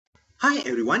Hi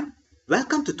everyone,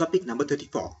 welcome to topic number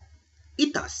 34,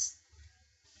 ETAS.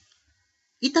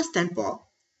 ETAS stands for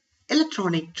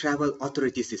Electronic Travel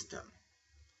Authority System.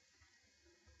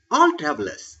 All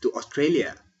travellers to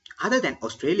Australia, other than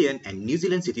Australian and New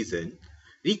Zealand citizens,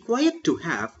 required to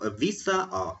have a visa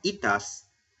or ETAS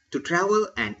to travel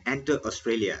and enter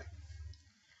Australia.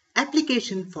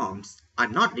 Application forms are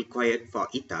not required for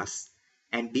ETAS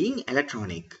and being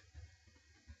electronic,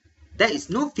 there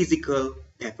is no physical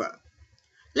paper.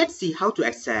 Let's see how to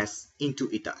access into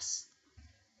ETAS.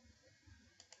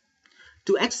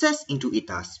 To access into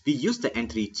ETAS, we use the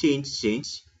entry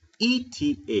change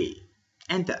ETA.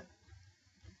 Enter.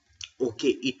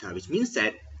 OK ETA, which means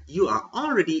that you are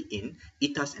already in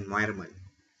ETAS environment.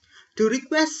 To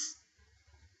request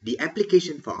the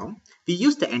application form, we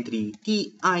use the entry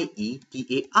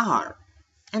TIETAR.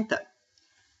 Enter.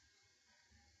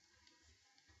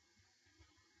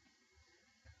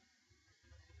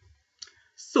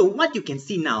 So what you can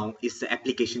see now is the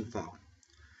application form.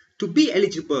 To be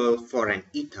eligible for an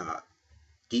ETA,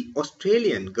 the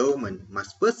Australian government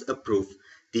must first approve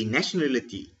the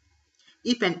nationality.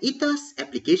 If an ETAS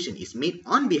application is made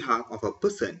on behalf of a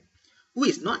person who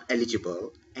is not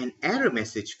eligible, an error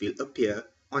message will appear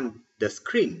on the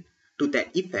screen. To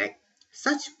that effect,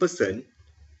 such person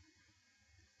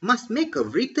must make a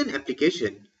written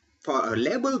application for a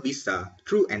label visa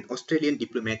through an Australian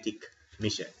diplomatic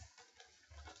mission.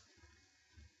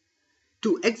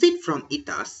 To exit from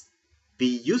ETAS, we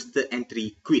use the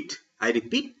entry quit. I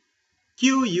repeat,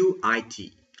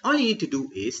 QUIT. All you need to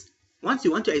do is, once you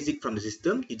want to exit from the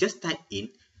system, you just type in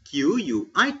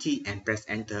QUIT and press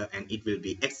enter, and it will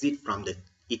be exit from the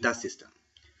ETAS system.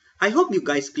 I hope you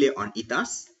guys clear on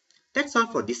ETAS. That's all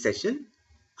for this session.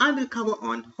 I will cover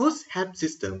on host help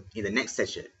system in the next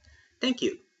session. Thank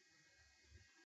you.